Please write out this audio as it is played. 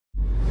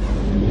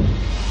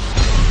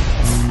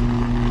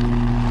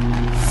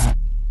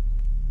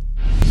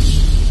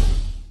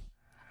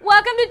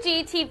to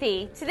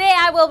GTV. Today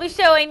I will be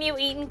showing you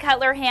EATON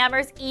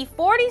Cutler-Hammer's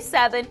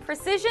E47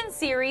 Precision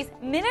Series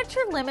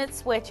Miniature Limit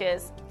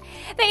Switches.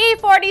 The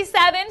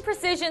E47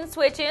 Precision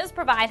Switches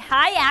provide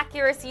high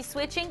accuracy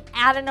switching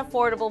at an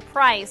affordable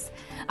price.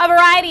 A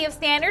variety of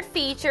standard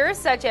features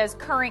such as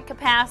current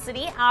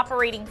capacity,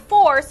 operating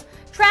force,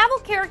 travel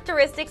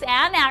characteristics,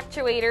 and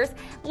actuators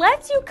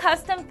lets you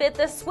custom fit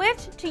the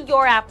switch to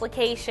your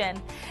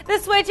application. The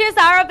switches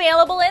are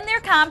available in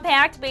their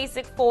compact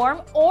basic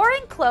form or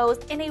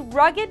enclosed in a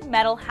rugged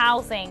metal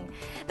housing.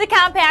 The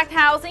compact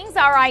housings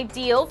are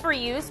ideal for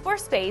use where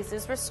space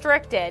is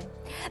restricted.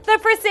 The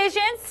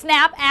precision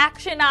snap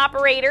action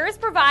operators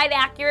provide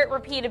accurate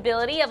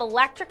repeatability of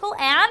electrical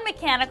and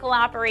mechanical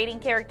operating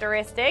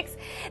characteristics.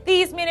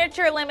 These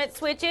miniature limit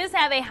switches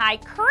have a high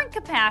current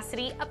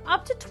capacity of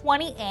up to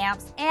 20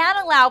 amps and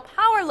allow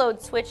power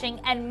load switching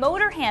and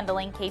motor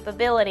handling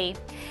capability.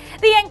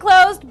 The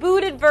enclosed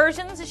booted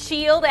versions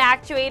shield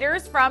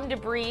actuators from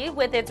debris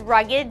with its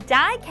rugged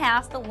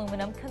die-cast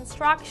aluminum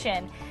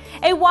construction.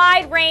 A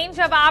wide range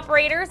of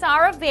operators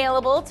are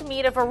available to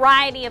meet a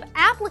variety of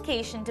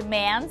application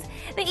demands.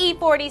 The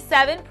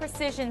E47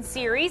 Precision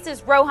Series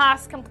is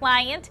RoHS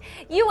compliant,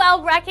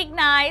 UL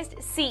recognized,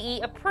 CE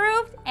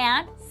approved,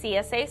 and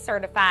CSA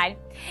Certified.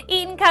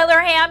 EATON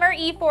Cutler-Hammer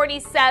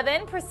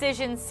E47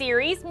 Precision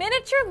Series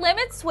Miniature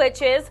Limit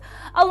Switches,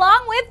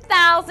 along with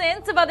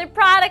thousands of other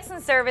products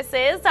and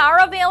services,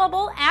 are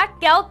available at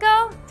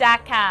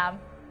Galco.com.